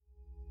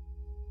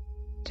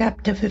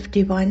Chapter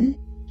 51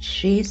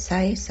 Sri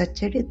Sai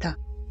Satcharita.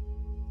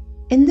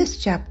 In this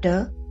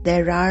chapter,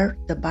 there are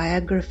the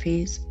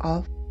biographies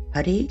of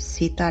Hari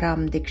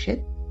Sitaram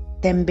Dikshit,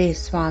 Tembe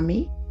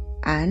Swami,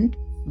 and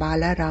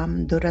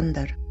Balaram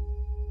Durandar.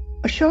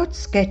 A short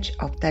sketch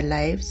of their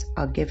lives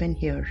are given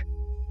here.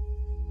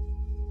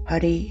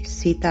 Hari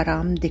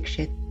Sitaram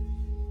Dikshit.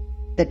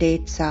 The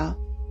dates are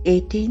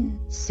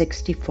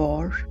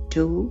 1864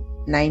 to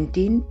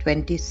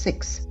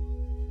 1926.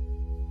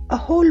 A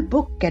whole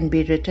book can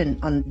be written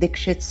on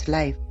Dikshit's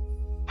life.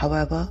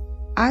 However,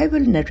 I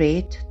will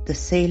narrate the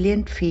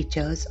salient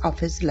features of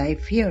his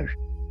life here.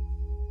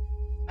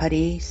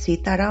 Hari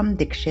Sitaram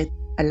Dikshit,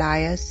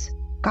 alias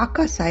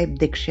Kaka Sahib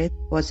Dikshit,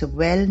 was a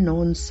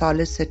well-known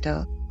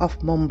solicitor of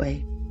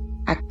Mumbai,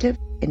 active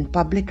in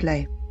public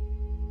life,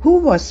 who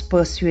was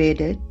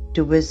persuaded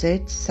to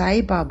visit Sai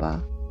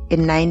Baba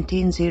in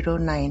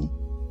 1909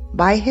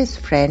 by his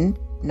friend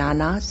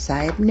Nana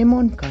Sahib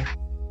Nimonkar.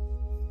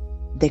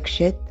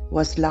 Dikshit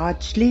was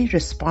largely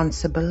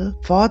responsible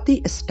for the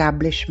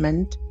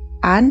establishment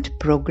and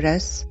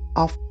progress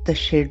of the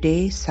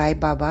Shirdi Sai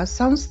Baba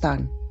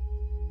Sansthan,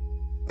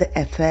 the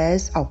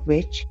affairs of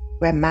which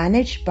were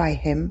managed by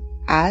him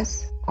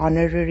as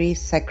honorary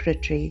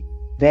secretary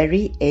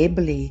very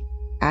ably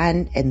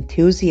and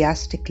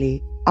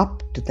enthusiastically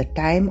up to the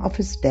time of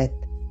his death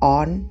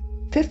on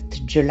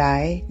 5th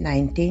July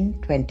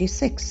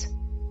 1926.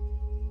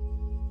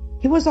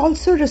 He was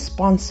also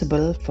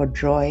responsible for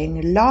drawing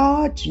a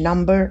large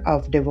number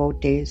of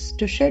devotees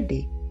to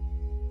Shirdi.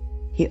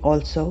 He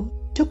also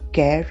took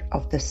care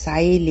of the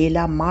Sai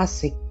Leela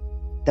Masik,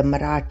 the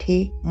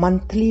Marathi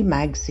monthly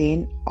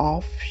magazine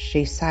of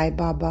Sri Sai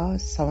Baba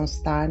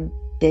Sansthan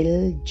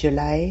till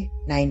July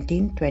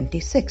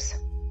 1926.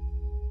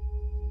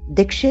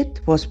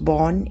 Dikshit was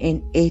born in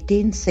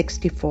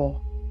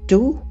 1864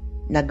 to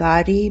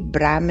Nagari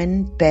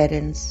Brahmin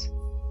parents,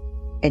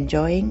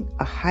 enjoying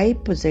a high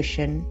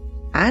position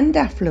and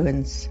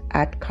affluence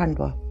at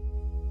Khandwa,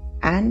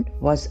 and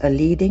was a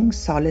leading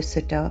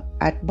solicitor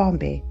at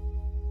Bombay,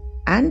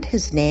 and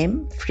his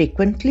name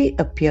frequently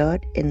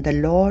appeared in the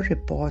law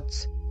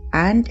reports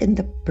and in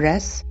the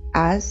press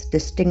as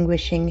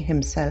distinguishing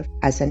himself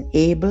as an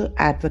able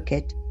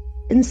advocate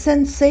in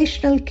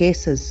sensational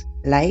cases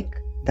like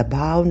the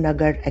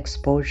Bhavnagar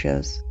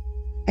exposures,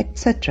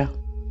 etc.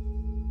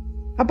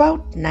 About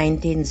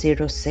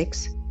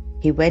 1906,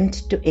 he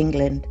went to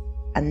England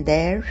and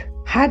there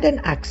had an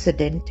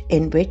accident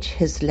in which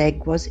his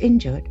leg was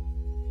injured.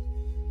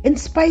 In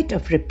spite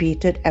of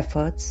repeated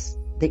efforts,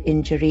 the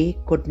injury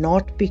could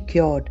not be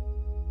cured.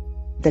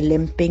 The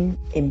limping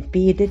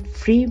impeded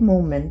free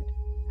movement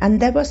and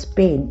there was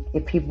pain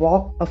if he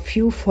walked a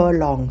few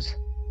furlongs.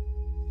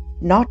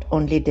 Not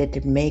only did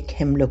it make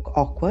him look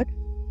awkward,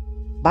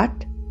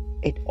 but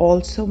it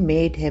also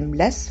made him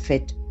less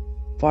fit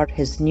for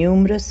his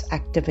numerous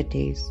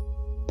activities,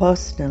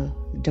 personal,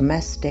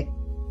 domestic,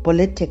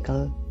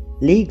 political,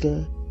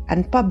 legal,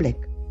 and public,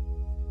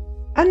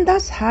 and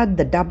thus had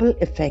the double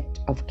effect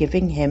of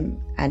giving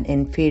him an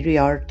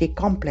inferiority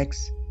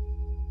complex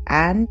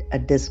and a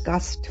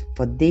disgust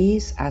for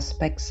these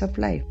aspects of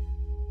life,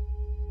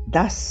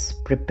 thus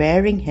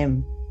preparing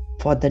him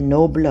for the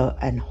nobler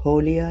and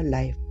holier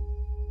life.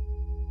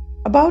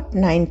 About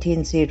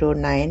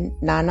 1909,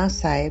 Nana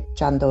Sahib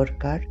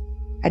Chandorkar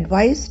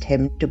advised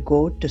him to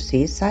go to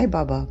see Sai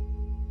Baba,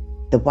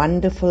 the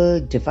wonderful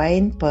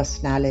divine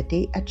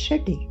personality at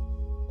Shirdi,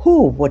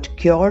 who would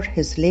cure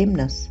his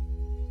lameness.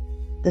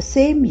 The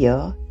same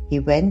year, he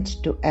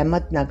went to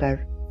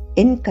Ahmednagar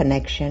in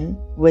connection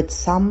with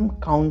some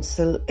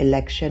council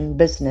election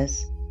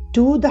business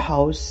to the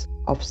house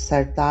of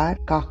Sardar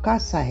Kaka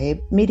Sahib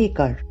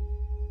Mirikar,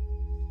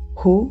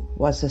 who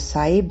was a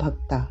Sai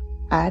Bhakta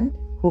and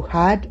who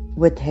had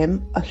with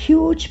him a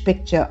huge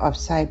picture of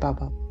Sai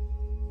Baba.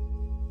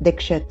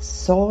 Dikshit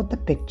saw the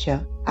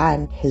picture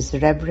and his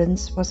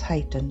reverence was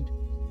heightened.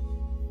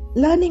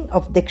 Learning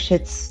of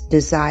Dikshit's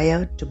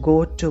desire to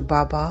go to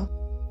Baba,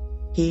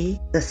 he,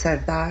 the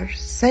Sardar,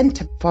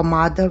 sent for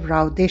Madhav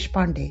Rao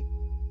Deshpande,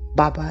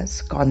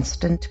 Baba's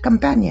constant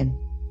companion,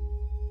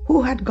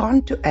 who had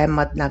gone to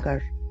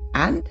Ahmednagar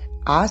and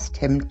asked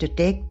him to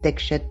take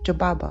Dikshit to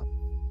Baba.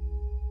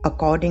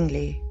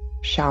 Accordingly,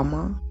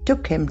 Shama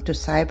took him to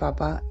Sai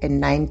Baba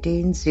in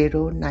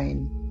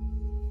 1909.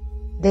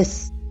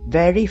 This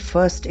very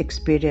first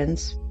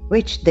experience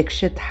which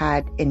Dikshit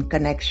had in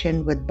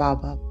connection with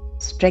Baba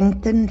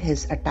strengthened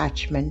his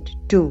attachment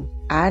to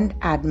and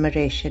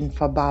admiration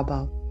for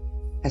Baba,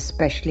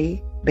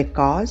 especially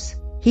because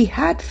he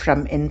had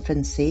from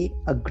infancy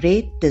a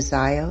great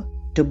desire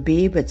to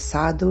be with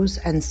sadhus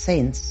and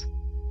saints.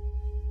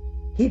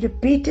 He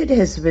repeated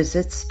his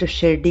visits to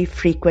Shirdi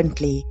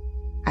frequently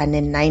and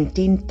in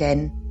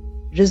 1910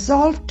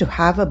 resolved to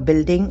have a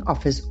building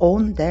of his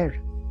own there.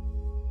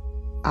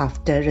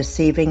 After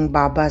receiving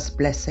Baba's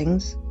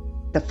blessings,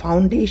 the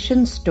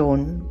foundation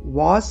stone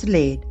was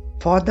laid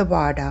for the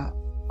Vada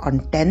on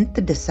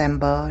 10th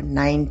December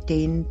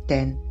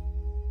 1910,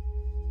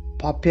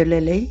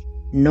 popularly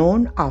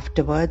known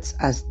afterwards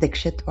as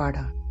Dikshit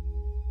Vada.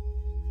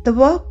 The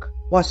work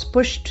was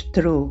pushed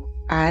through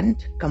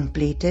and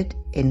completed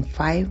in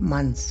 5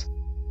 months,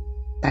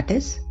 that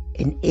is,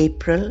 in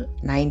April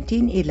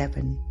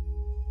 1911.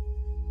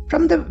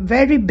 From the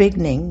very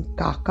beginning,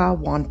 Kaka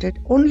wanted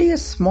only a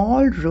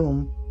small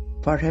room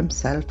for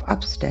himself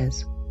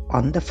upstairs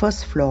on the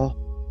first floor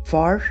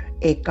for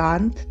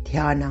Ekant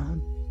Dhyana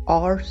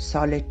or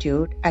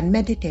solitude and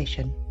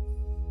meditation.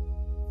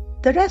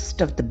 The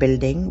rest of the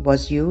building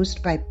was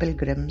used by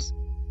pilgrims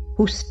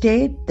who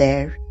stayed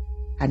there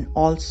and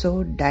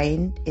also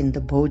dined in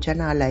the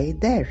Bhojanalaya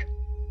there.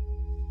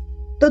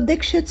 Though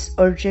Dikshit's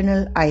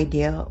original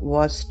idea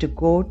was to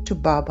go to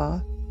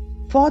Baba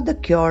for the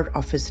cure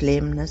of his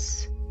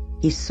lameness,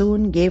 he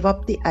soon gave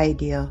up the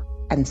idea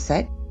and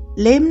said,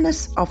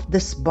 lameness of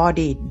this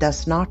body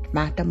does not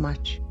matter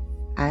much,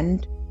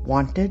 and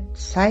wanted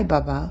Sai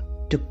Baba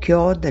to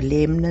cure the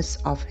lameness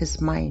of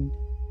his mind.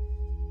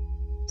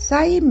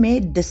 Sai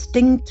made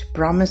distinct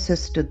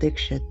promises to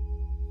Dikshit,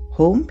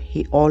 whom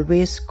he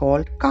always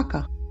called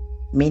Kaka,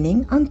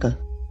 meaning uncle.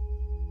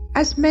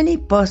 As many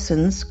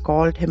persons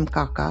called him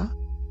Kaka,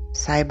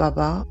 Sai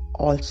Baba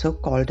also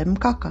called him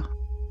Kaka.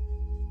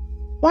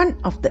 One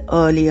of the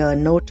earlier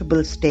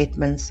notable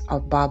statements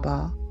of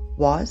Baba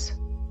was,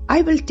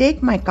 I will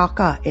take my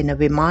Kaka in a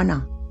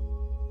Vimana,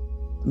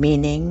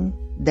 meaning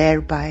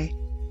thereby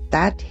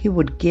that he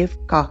would give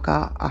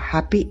Kaka a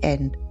happy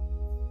end,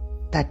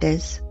 that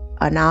is,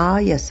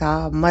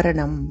 Anayasa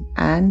Maranam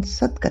and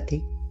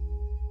Satgati.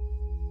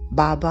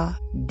 Baba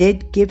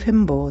did give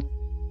him both,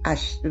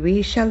 as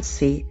we shall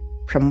see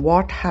from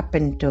what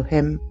happened to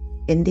him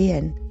in the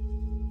end.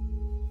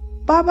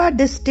 Baba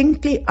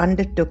distinctly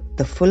undertook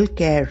the full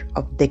care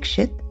of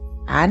Dikshit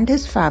and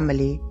his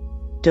family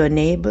to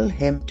enable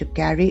him to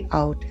carry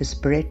out his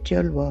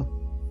spiritual work.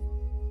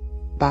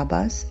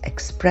 Baba's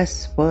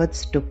express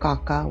words to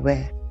Kaka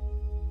were,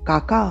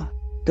 Kaka,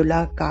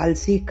 tula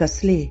kalsi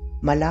kasli,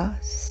 mala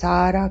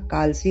sara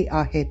kalsi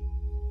ahit.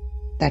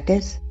 That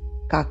is,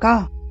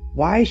 Kaka,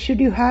 why should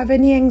you have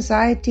any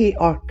anxiety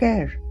or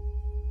care?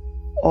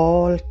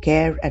 All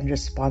care and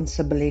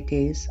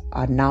responsibilities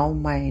are now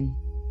mine.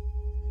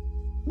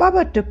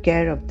 Baba took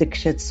care of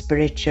Dikshit's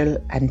spiritual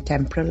and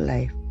temporal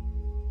life.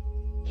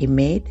 He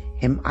made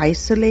him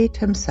isolate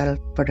himself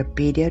for a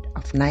period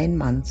of 9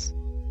 months,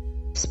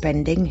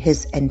 spending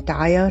his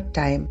entire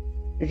time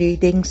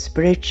reading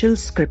spiritual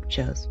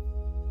scriptures.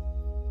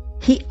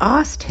 He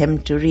asked him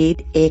to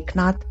read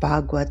Eknath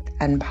Bhagwat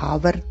and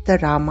Bhavarta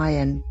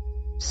Ramayan,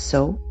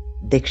 so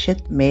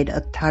Dikshit made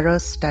a thorough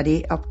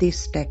study of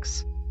these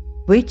texts,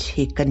 which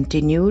he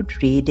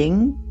continued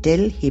reading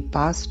till he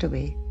passed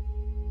away.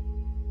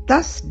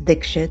 Thus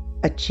Dikshit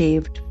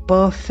achieved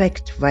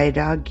perfect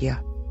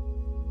Vairagya.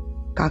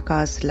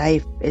 Kaka's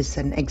life is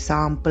an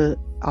example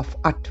of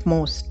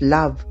utmost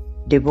love,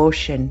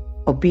 devotion,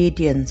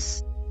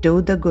 obedience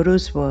to the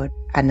Guru's word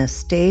and a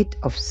state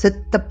of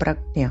Siddha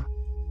Prajna.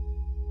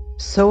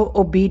 So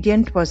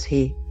obedient was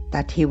he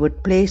that he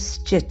would place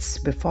chits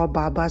before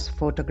Baba's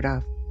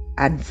photograph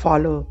and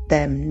follow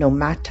them no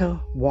matter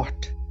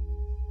what.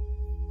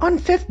 On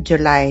 5th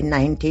July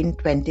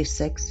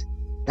 1926,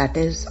 that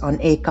is on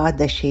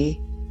Ekadashi,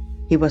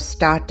 he was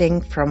starting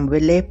from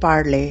Vile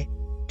Parle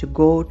to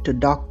go to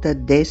Dr.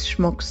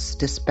 Deshmukh's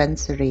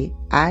dispensary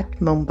at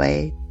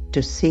Mumbai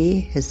to see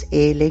his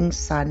ailing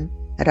son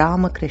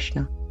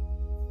Ramakrishna.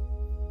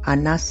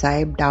 Anna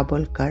Sahib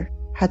Dabholkar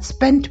had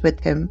spent with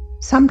him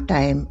some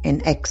time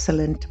in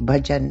excellent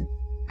bhajan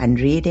and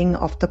reading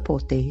of the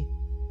Poti,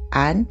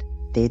 and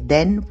they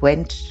then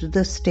went to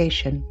the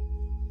station.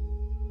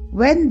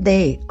 When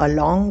they,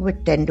 along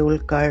with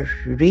Tendulkar,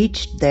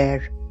 reached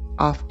there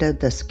after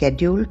the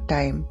scheduled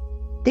time,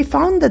 they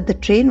found that the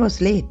train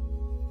was late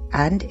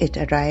and it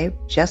arrived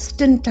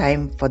just in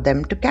time for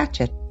them to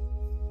catch it.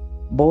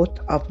 Both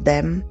of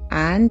them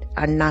and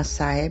Anna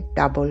Sahib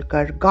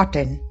Dabholkar got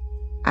in,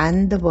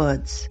 and the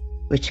words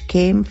which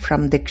came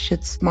from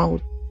Dikshit's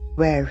mouth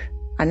were,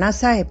 Anna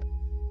Sahib,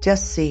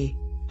 just see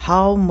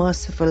how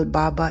merciful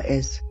Baba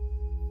is.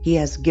 He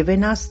has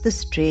given us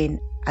this train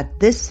at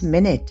this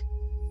minute.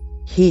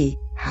 He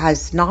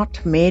has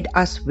not made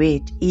us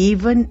wait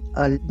even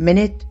a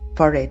minute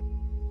for it.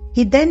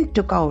 He then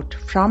took out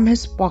from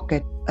his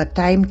pocket a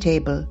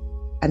timetable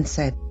and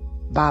said,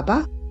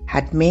 Baba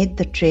had made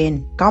the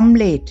train come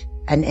late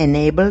and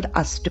enabled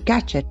us to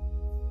catch it,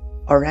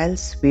 or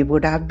else we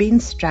would have been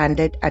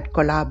stranded at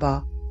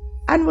Kolaba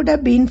and would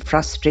have been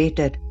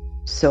frustrated.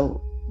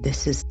 So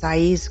this is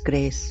Sai's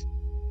grace.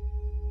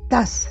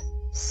 Thus,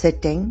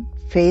 sitting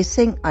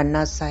facing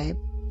Anna Sahib,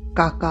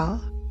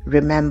 Kaka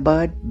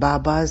remembered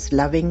Baba's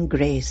loving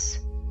grace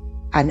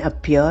and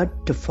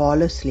appeared to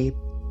fall asleep.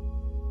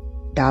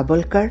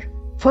 Dabholkar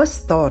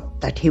first thought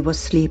that he was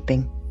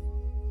sleeping.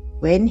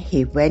 When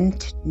he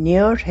went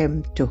near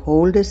him to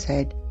hold his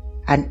head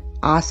and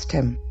asked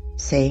him,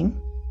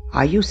 saying,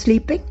 Are you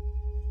sleeping?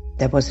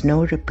 There was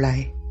no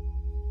reply.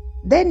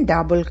 Then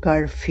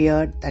Dabholkar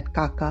feared that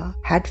Kaka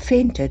had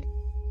fainted.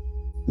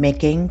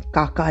 Making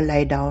Kaka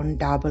lie down,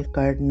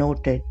 Dabholkar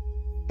noted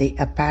the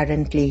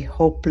apparently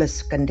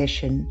hopeless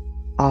condition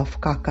of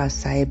Kaka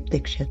Sahib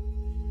Dikshit.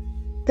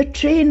 The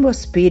train was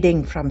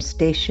speeding from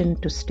station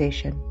to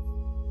station.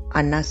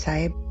 Anna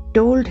Sahib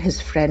told his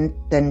friend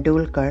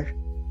Tendulkar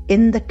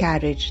in the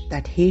carriage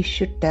that he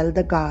should tell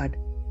the guard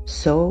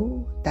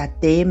so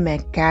that they may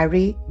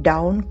carry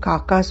down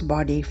Kaka's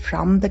body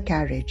from the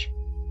carriage.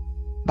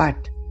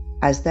 But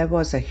as there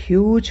was a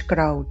huge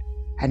crowd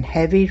and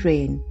heavy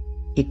rain,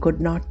 he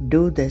could not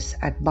do this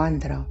at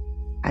Bandra,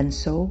 and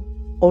so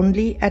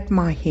only at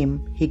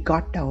Mahim he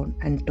got down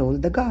and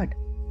told the guard.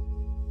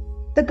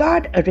 The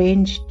guard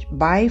arranged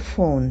by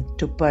phone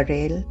to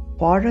Parel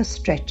for a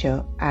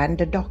stretcher and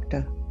a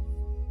doctor,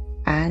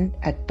 and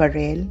at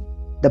Parel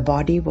the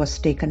body was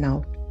taken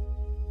out.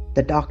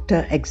 The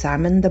doctor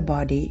examined the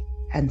body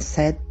and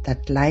said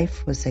that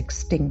life was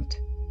extinct.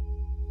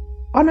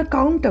 On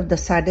account of the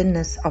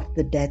suddenness of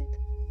the death,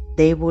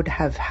 they would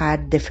have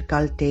had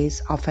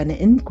difficulties of an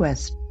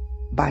inquest,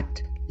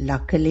 but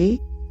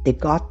luckily they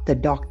got the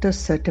doctor's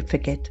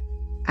certificate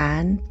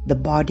and the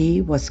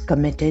body was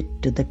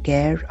committed to the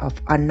care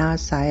of Anna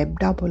Sahib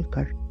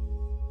Dabholkar.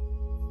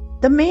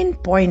 The main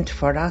point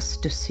for us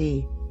to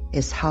see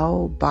is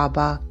how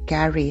Baba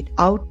carried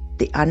out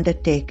the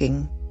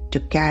undertaking to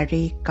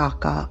carry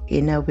Kaka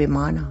in a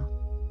Vimana.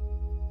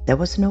 There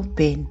was no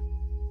pain,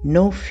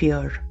 no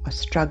fear or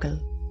struggle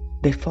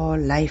before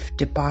life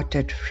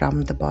departed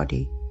from the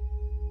body.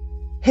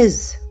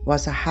 His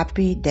was a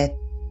happy death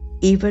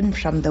even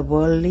from the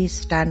worldly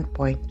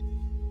standpoint,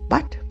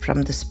 but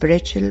from the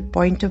spiritual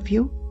point of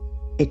view,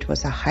 it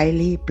was a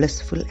highly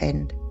blissful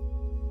end.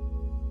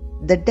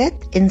 The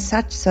death in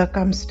such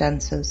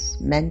circumstances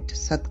meant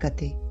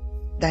Sadgati,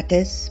 that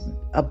is,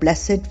 a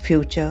blessed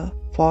future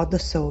for the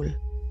soul.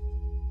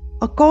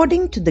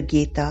 According to the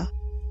Gita,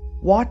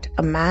 what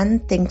a man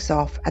thinks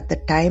of at the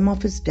time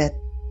of his death,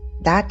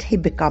 that he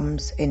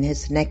becomes in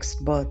his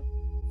next birth.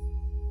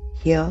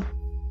 Here,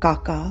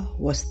 Kaka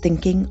was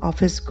thinking of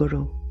his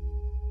Guru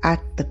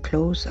at the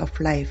close of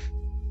life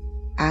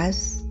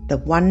as the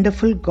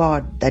wonderful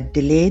God that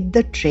delayed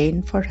the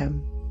train for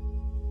him.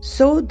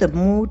 So the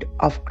mood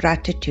of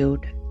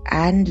gratitude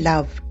and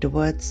love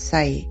towards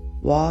Sai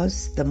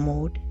was the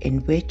mood in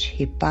which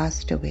he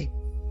passed away.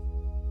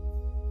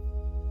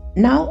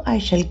 Now I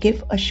shall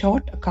give a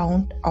short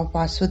account of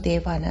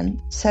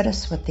Vasudevanand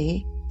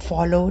Saraswati,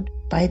 followed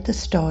by the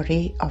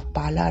story of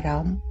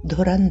Balaram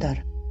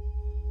Dhurandhar.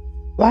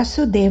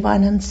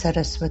 Vasudevanand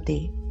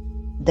Saraswati,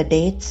 the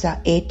dates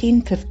are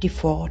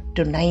 1854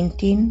 to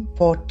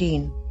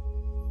 1914.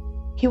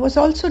 He was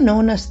also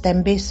known as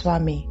Tembe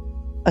Swami,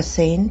 a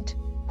saint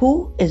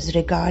who is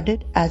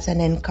regarded as an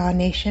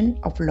incarnation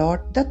of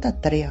Lord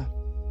Dattatreya.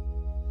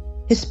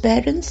 His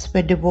parents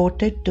were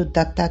devoted to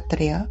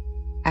Dattatreya,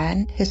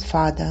 and his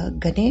father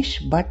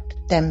Ganesh Bhatt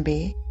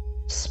Tembe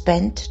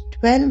spent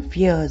 12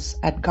 years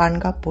at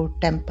Gangapur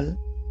temple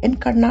in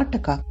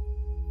Karnataka.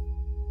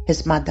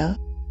 His mother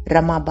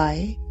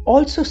Ramabai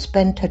also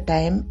spent her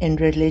time in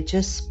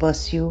religious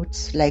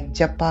pursuits like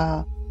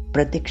Japa,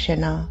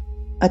 Pradikshana,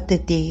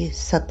 Atiti,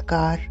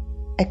 Satkar,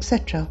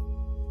 etc.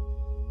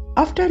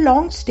 After a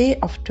long stay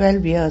of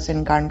 12 years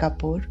in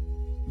Gangapur,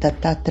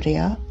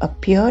 Dattatreya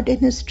appeared in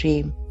his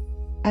dream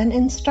and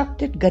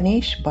instructed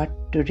Ganesh Bhatt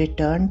to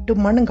return to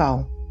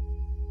Mangaon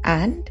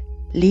and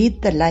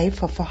lead the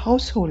life of a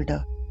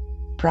householder,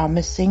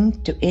 promising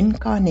to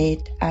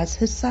incarnate as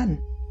his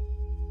son.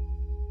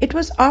 It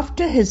was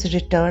after his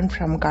return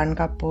from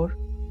Gangapur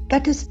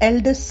that his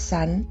eldest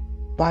son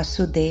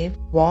Vasudev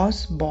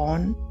was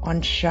born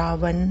on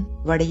Shravan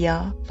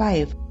Vadiya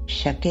 5,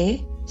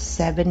 Shake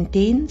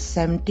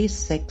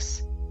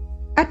 1776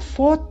 at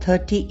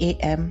 4:30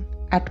 a.m.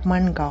 at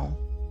Mangaon,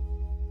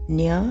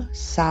 near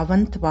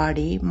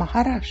Savantwadi,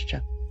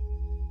 Maharashtra.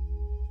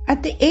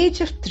 At the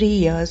age of 3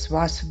 years,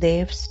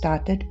 Vasudev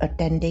started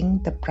attending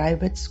the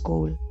private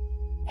school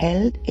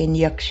held in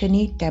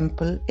Yakshini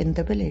temple in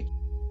the village.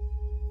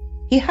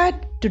 He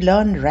had to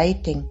learn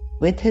writing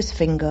with his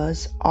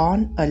fingers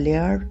on a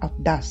layer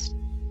of dust,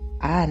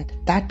 and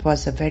that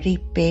was a very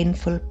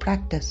painful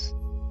practice.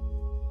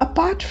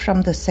 Apart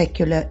from the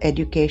secular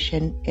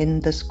education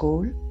in the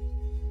school,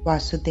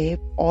 Vasudev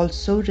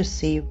also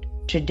received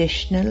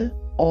traditional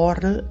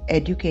oral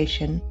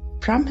education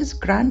from his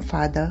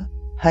grandfather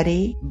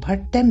Hari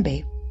Bhatt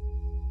Tembe.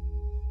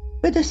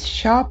 With his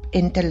sharp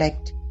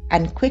intellect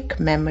and quick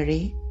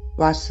memory,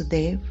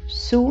 Vasudev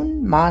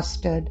soon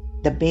mastered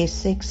the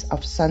basics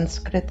of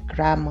Sanskrit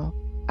grammar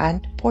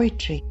and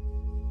poetry.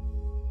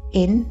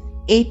 In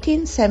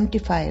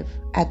 1875,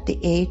 at the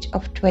age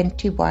of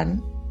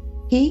 21,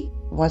 he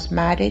was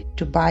married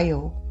to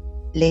Bayo,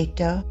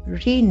 later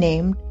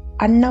renamed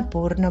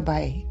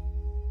Annapurnabai,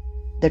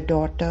 the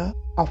daughter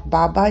of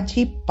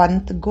Babaji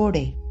Pant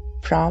Gode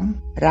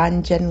from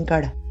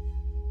Ranjangarh.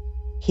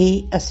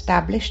 He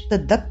established the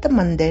Datta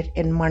Mandir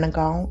in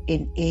Mangaon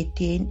in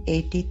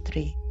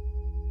 1883.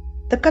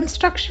 The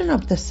construction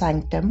of the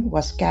sanctum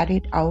was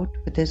carried out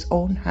with his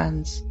own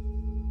hands.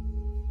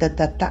 The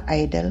Datta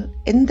idol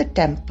in the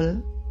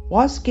temple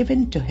was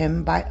given to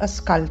him by a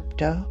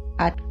sculptor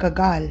at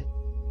Kagal,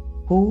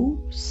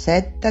 who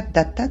said that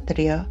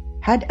Dattatreya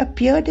had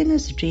appeared in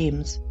his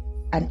dreams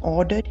and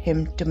ordered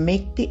him to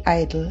make the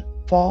idol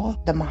for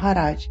the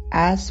Maharaj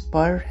as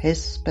per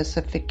his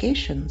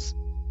specifications.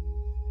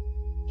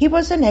 He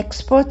was an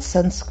expert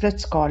Sanskrit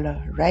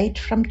scholar right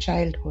from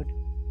childhood.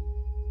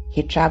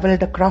 He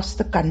travelled across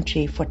the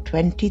country for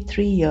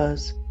 23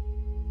 years,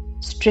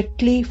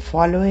 strictly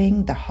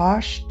following the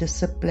harsh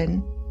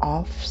discipline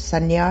of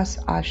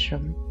sannyas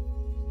ashram.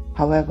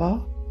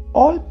 However,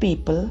 all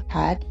people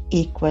had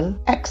equal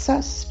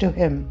access to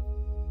him.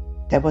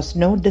 There was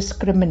no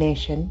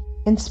discrimination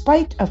in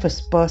spite of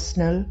his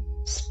personal,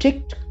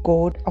 strict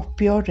code of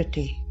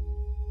purity.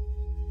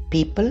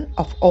 People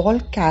of all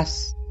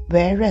castes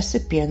were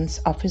recipients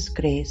of his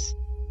grace,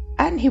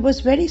 and he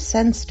was very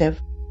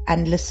sensitive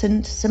and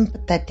listened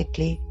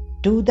sympathetically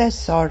to their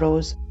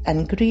sorrows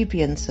and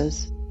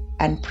grievances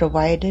and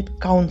provided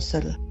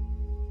counsel,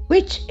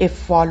 which, if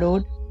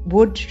followed,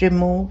 would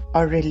remove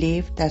or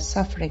relieve their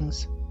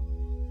sufferings.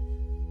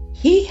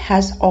 He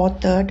has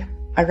authored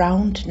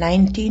around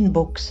 19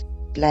 books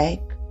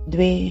like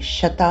Dve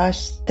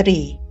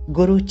Shatastri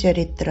Guru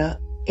Charitra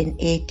in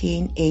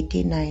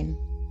 1889,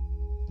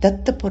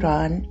 Datta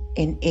Puran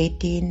in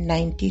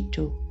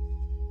 1892,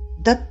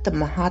 Datta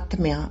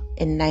Mahatmya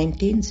in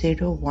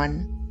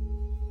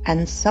 1901,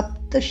 and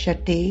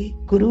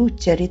Saptashati Guru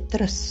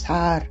Charitra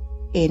Sar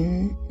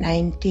in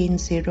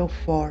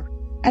 1904,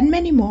 and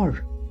many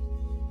more.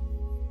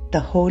 The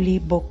holy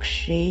book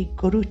Sri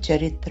Guru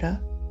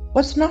Charitra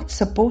was not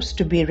supposed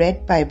to be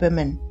read by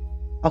women,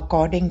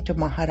 according to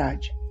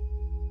Maharaj.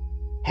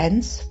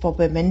 Hence, for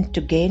women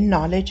to gain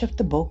knowledge of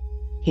the book,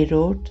 he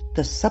wrote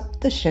the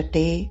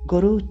Saptashati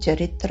Guru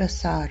Charitra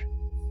Sar,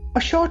 a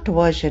short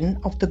version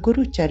of the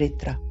Guru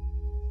Charitra.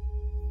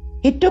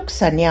 He took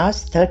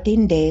sannyas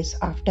 13 days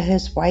after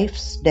his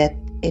wife's death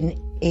in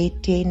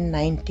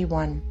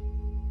 1891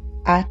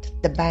 at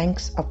the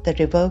banks of the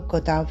river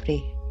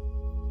Godavari.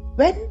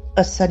 When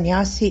a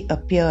sannyasi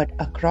appeared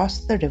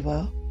across the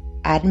river,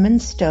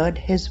 administered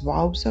his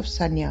vows of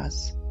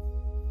sannyas.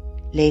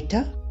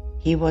 Later,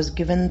 he was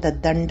given the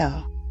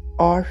danda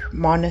or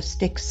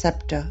monastic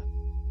scepter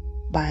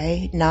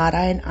by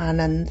Narayan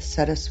Anand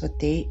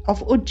Saraswati of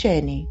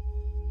Ujjaini.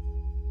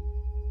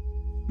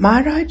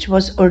 Maharaj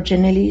was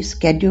originally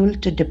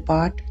scheduled to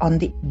depart on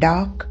the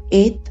dark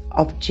 8th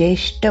of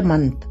Jeshta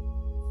month.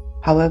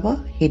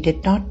 However, he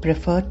did not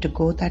prefer to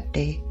go that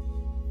day.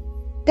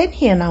 Then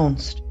he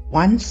announced,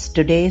 once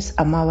today's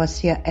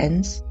Amavasya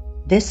ends,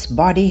 this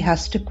body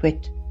has to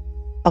quit.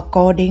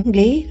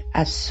 Accordingly,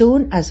 as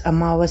soon as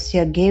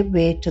Amavasya gave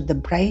way to the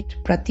bright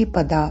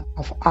Pratipada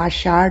of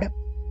Ashad,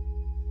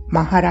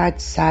 Maharaj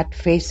sat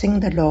facing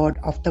the Lord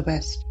of the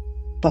West,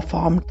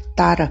 performed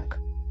tarak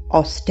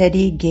or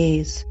steady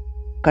gaze,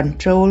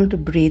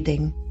 controlled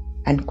breathing,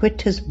 and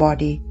quit his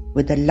body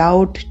with a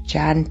loud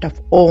chant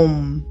of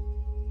Om.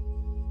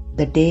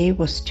 The day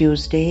was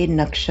Tuesday,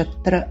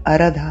 Nakshatra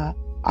Aradha,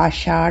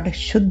 Ashad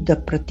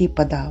Shuddha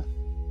Pratipada.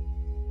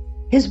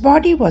 His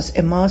body was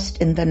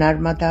immersed in the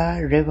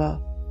Narmada river.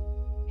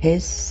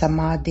 His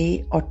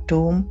samadhi or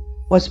tomb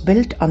was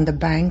built on the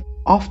bank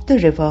of the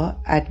river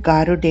at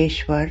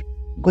Garudeshwar,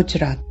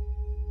 Gujarat.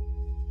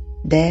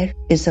 There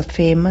is a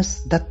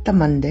famous Datta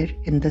Mandir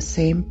in the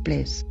same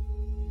place.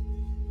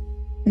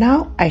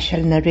 Now I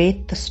shall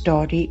narrate the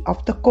story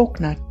of the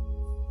coconut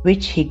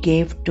which he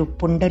gave to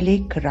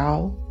Pundalik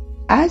Rao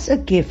as a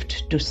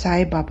gift to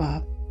Sai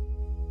Baba.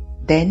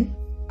 Then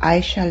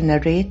I shall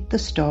narrate the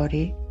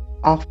story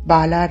of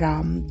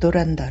Balaram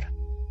Durandar.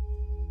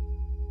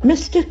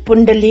 Mr.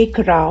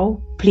 Pundalik Rao,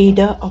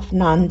 pleader of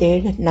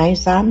Nanded,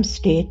 Nizam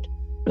state,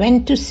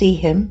 went to see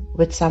him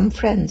with some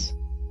friends.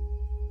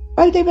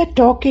 While they were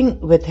talking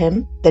with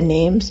him, the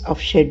names of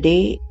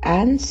Shirdi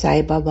and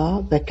Sai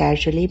Baba were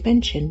casually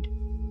mentioned.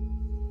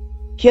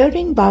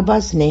 Hearing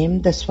Baba's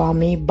name, the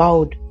Swami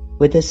bowed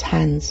with his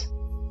hands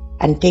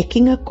and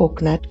taking a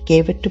coconut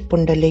gave it to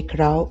Pundalik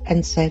Rao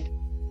and said,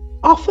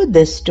 "Offer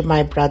this to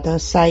my brother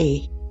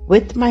Sai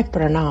with my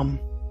pranam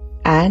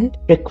and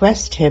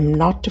request him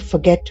not to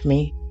forget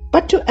me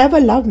but to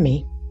ever love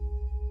me."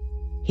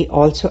 He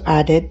also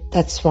added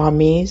that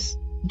Swamis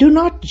do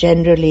not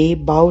generally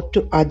bow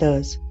to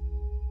others,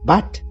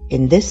 but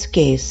in this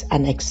case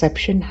an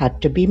exception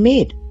had to be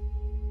made.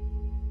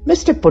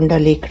 Mr.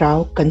 Pundalik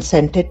Rao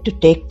consented to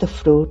take the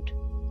fruit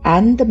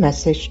and the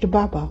message to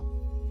Baba.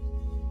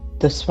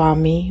 The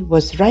Swami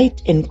was right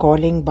in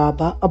calling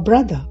Baba a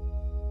brother,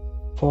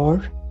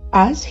 for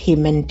as he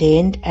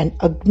maintained an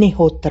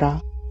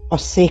Agnihotra or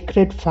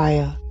sacred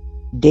fire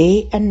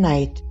day and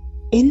night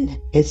in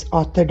his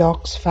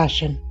orthodox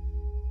fashion,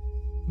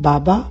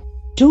 Baba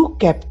too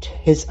kept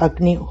his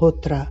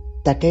Agnihotra,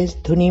 that is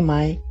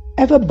Dhunimai,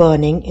 ever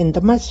burning in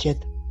the masjid.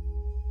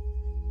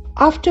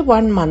 After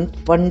 1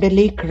 month,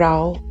 Pundalik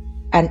Rao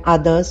and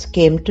others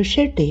came to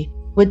Shirdi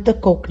with the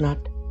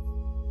coconut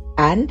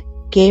and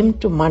came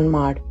to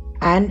Manmad,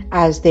 and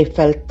as they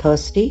felt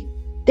thirsty,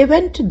 they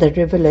went to the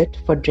rivulet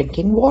for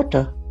drinking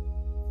water.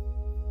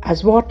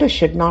 As water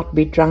should not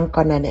be drunk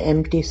on an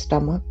empty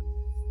stomach,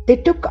 they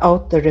took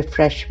out the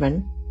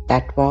refreshment,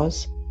 that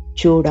was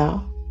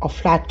chuda, of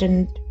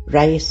flattened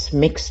rice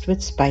mixed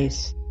with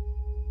spice.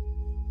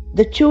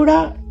 The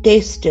chuda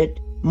tasted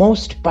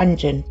most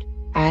pungent,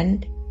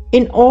 and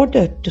in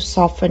order to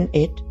soften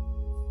it,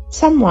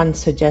 someone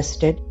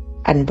suggested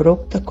and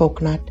broke the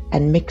coconut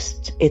and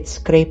mixed its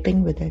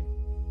scraping with it.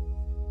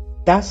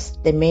 Thus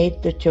they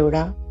made the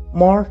chuda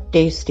more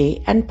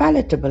tasty and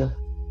palatable.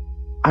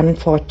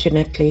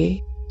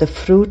 Unfortunately, the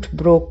fruit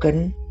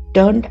broken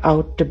turned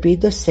out to be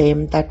the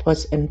same that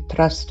was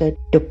entrusted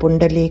to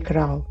Pundalik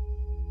Rao.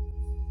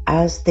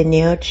 As they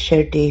neared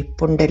Shirdi,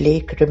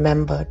 Pundalik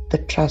remembered the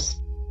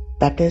trust,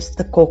 that is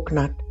the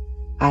coconut,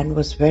 and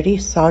was very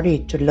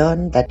sorry to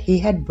learn that he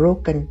had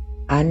broken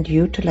and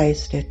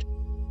utilized it.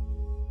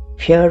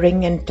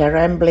 Fearing and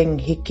trembling,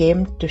 he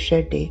came to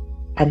Shirdi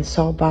and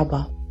saw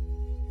Baba.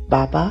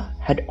 Baba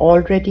had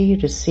already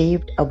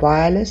received a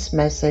wireless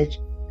message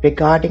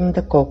regarding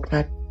the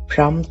coconut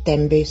from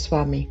Tembe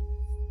Swami,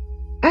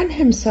 and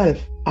himself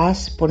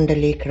asked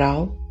Pundalik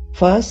Rao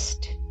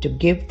first to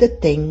give the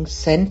thing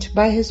sent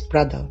by his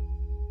brother.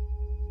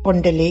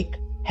 Pundalik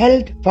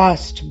held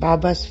fast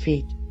Baba's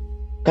feet,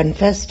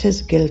 confessed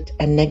his guilt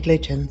and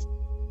negligence,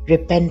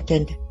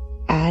 repented,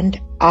 and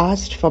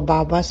asked for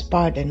Baba's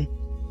pardon.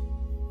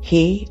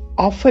 He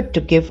offered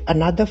to give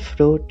another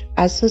fruit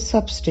as a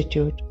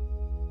substitute,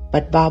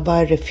 but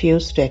Baba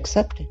refused to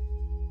accept it,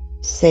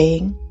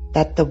 saying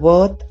that the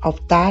worth of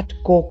that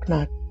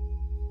coconut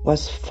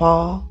was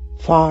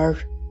far,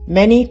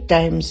 many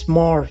times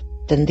more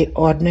than the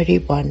ordinary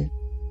one,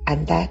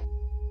 and that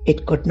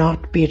it could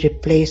not be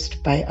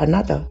replaced by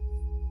another.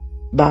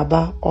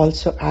 Baba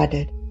also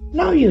added,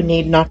 "Now you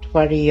need not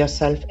worry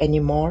yourself any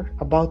more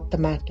about the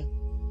matter.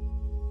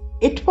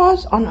 It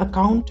was on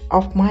account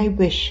of my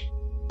wish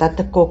that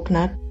the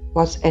coconut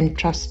was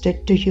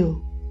entrusted to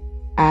you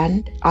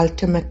and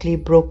ultimately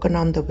broken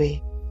on the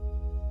way.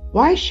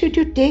 Why should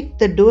you take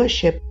the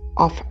doership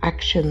of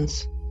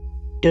actions?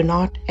 Do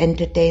not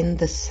entertain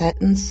the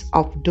sense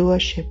of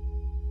doership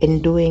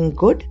in doing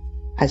good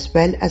as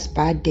well as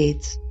bad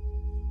deeds.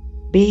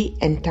 Be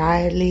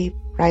entirely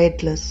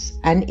prideless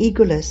and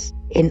egoless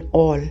in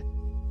all,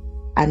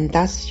 and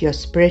thus your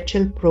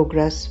spiritual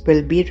progress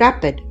will be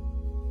rapid."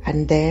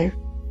 And there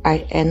I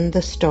end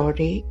the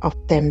story of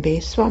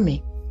Tembe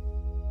Swami.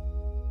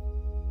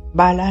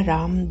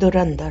 Balaram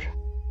Dhurandhar.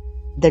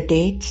 The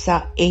dates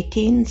are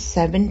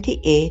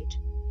 1878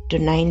 to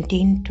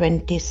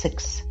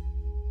 1926.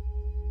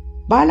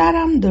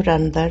 Balaram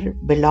Dhurandhar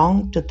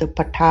belonged to the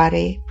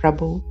Pathare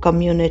Prabhu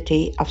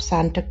community of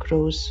Santa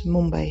Cruz,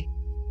 Mumbai.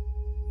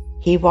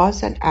 He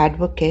was an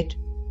advocate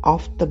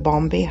of the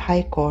Bombay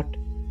High Court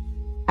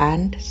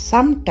and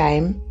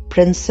sometime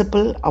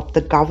principal of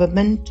the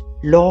government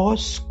law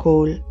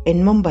school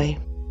in Mumbai.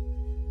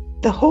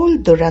 The whole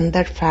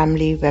Dhurandhar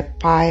family were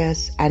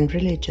pious and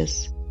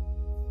religious.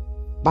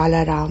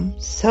 Balaram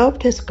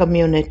served his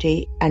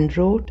community and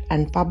wrote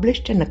and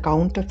published an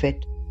account of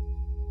it.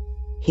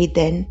 He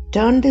then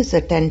turned his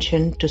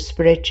attention to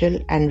spiritual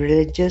and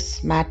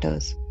religious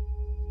matters.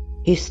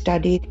 He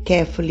studied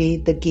carefully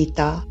the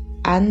Gita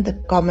and the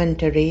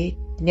commentary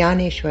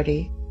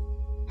Jnaneshwari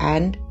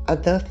and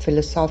other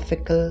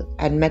philosophical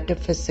and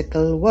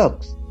metaphysical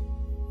works.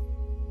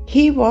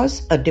 He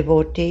was a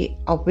devotee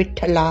of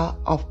Vithala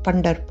of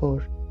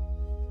Pandharpur.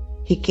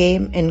 He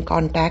came in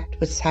contact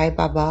with Sai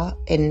Baba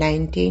in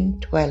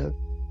 1912.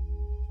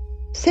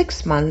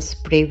 6 months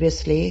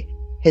previously,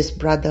 his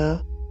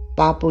brother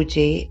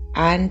Bapuji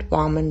and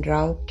Vaman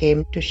Rao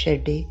came to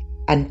Shirdi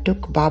and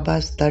took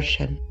Baba's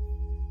darshan.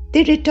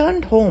 They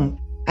returned home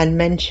and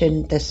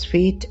mentioned the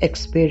sweet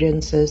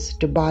experiences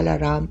to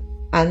Balaram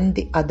and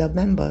the other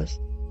members.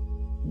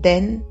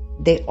 Then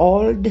they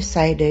all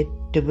decided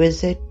to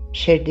visit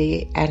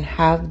Shirdi and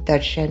have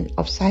darshan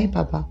of Sai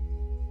Baba.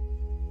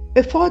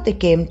 Before they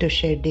came to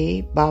Shirdi,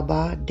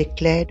 Baba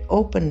declared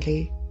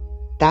openly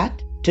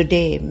that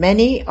today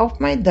many of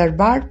my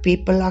Darbar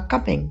people are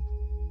coming.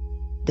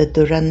 The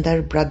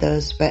Dhurandhar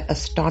brothers were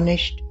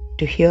astonished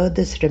to hear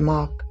this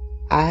remark,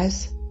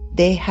 as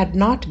they had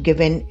not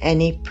given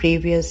any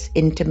previous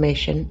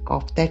intimation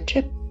of their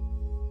trip.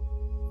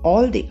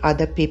 All the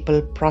other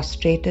people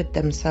prostrated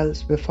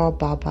themselves before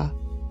Baba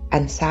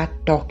and sat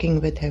talking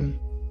with him.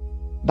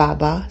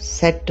 Baba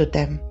said to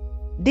them,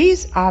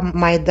 "These are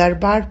my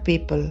Darbar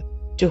people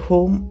to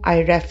whom I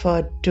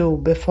referred to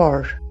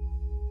before,"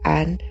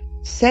 and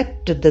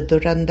said to the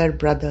Dhurandhar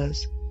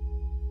brothers,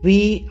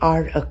 "We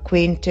are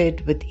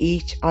acquainted with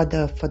each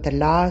other for the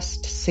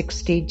last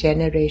 60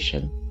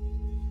 generations."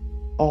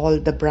 All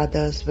the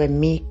brothers were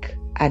meek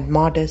and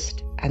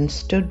modest and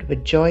stood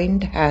with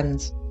joined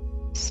hands,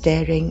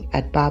 staring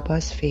at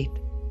Baba's feet.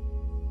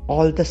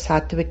 All the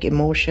sattvic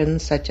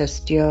emotions such as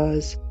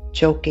tears,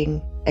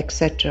 choking,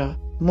 etc.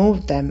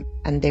 moved them,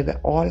 and they were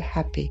all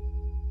happy.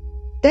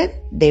 Then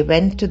they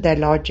went to their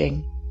lodging,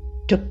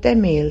 took their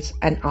meals,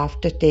 and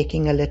after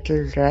taking a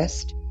little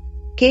rest,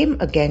 came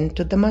again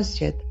to the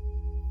masjid.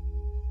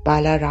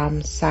 Balaram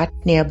sat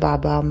near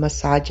Baba,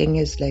 massaging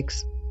his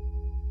legs.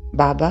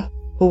 Baba,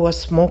 who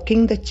was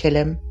smoking the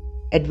chilim,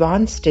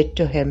 advanced it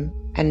to him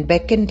and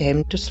beckoned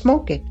him to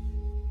smoke it.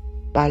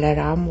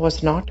 Balaram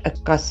was not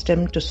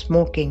accustomed to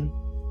smoking.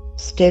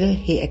 Still,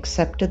 he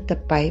accepted the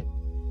pipe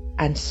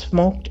and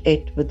smoked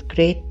it with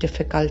great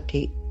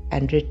difficulty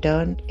and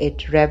returned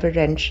it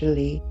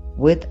reverentially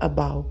with a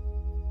bow.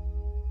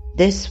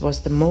 This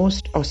was the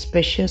most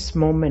auspicious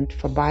moment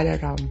for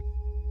Balaram.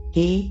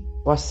 He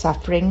was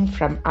suffering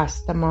from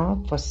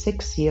asthma for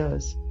 6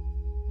 years.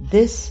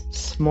 This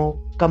smoke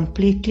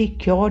completely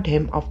cured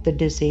him of the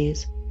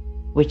disease,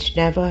 which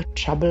never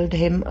troubled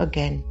him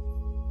again.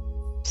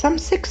 Some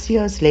 6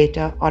 years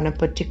later, on a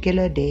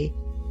particular day,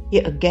 he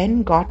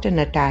again got an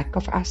attack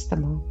of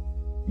asthma.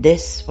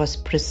 This was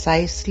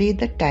precisely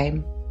the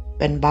time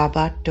when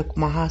Baba took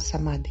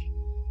Mahasamadhi.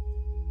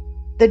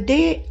 The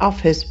day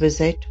of his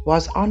visit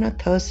was on a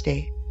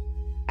Thursday,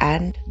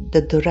 and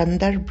the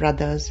Dhurandhar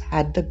brothers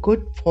had the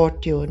good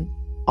fortune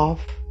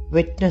of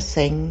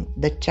witnessing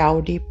the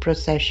Chowdi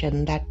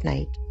procession that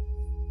night.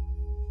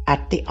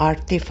 At the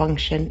Aarti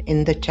function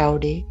in the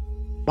Chowdi,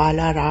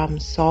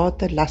 Balaram saw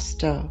the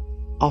luster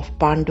of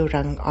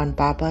Pandurang on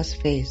Baba's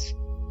face,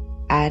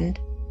 and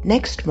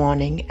next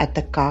morning at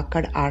the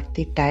Kakad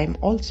Aarti time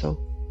also.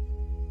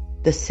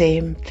 The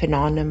same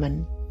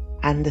phenomenon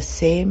and the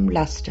same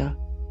luster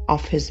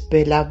of his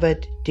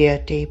beloved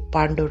deity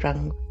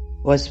Pandurang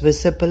was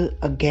visible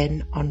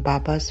again on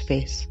Baba's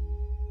face.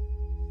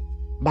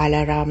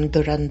 Balaram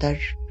Dhurandhar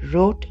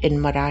wrote in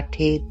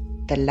Marathi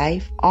the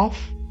life of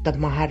the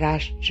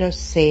Maharashtra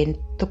saint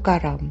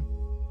Tukaram,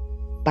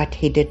 but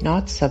he did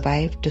not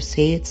survive to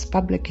see its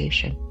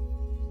publication.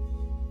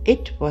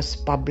 It was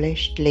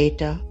published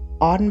later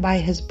on by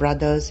his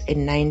brothers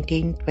in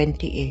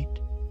 1928.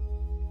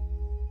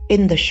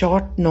 In the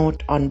short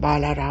note on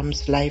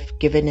Balaram's life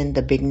given in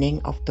the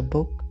beginning of the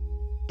book,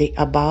 the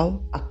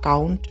above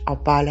account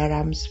of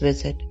Balaram's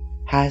visit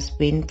has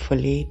been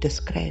fully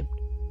described.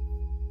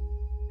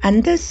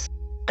 And this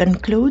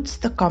concludes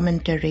the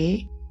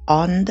commentary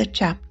on the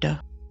chapter.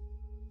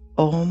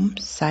 Om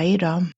Sai Ram.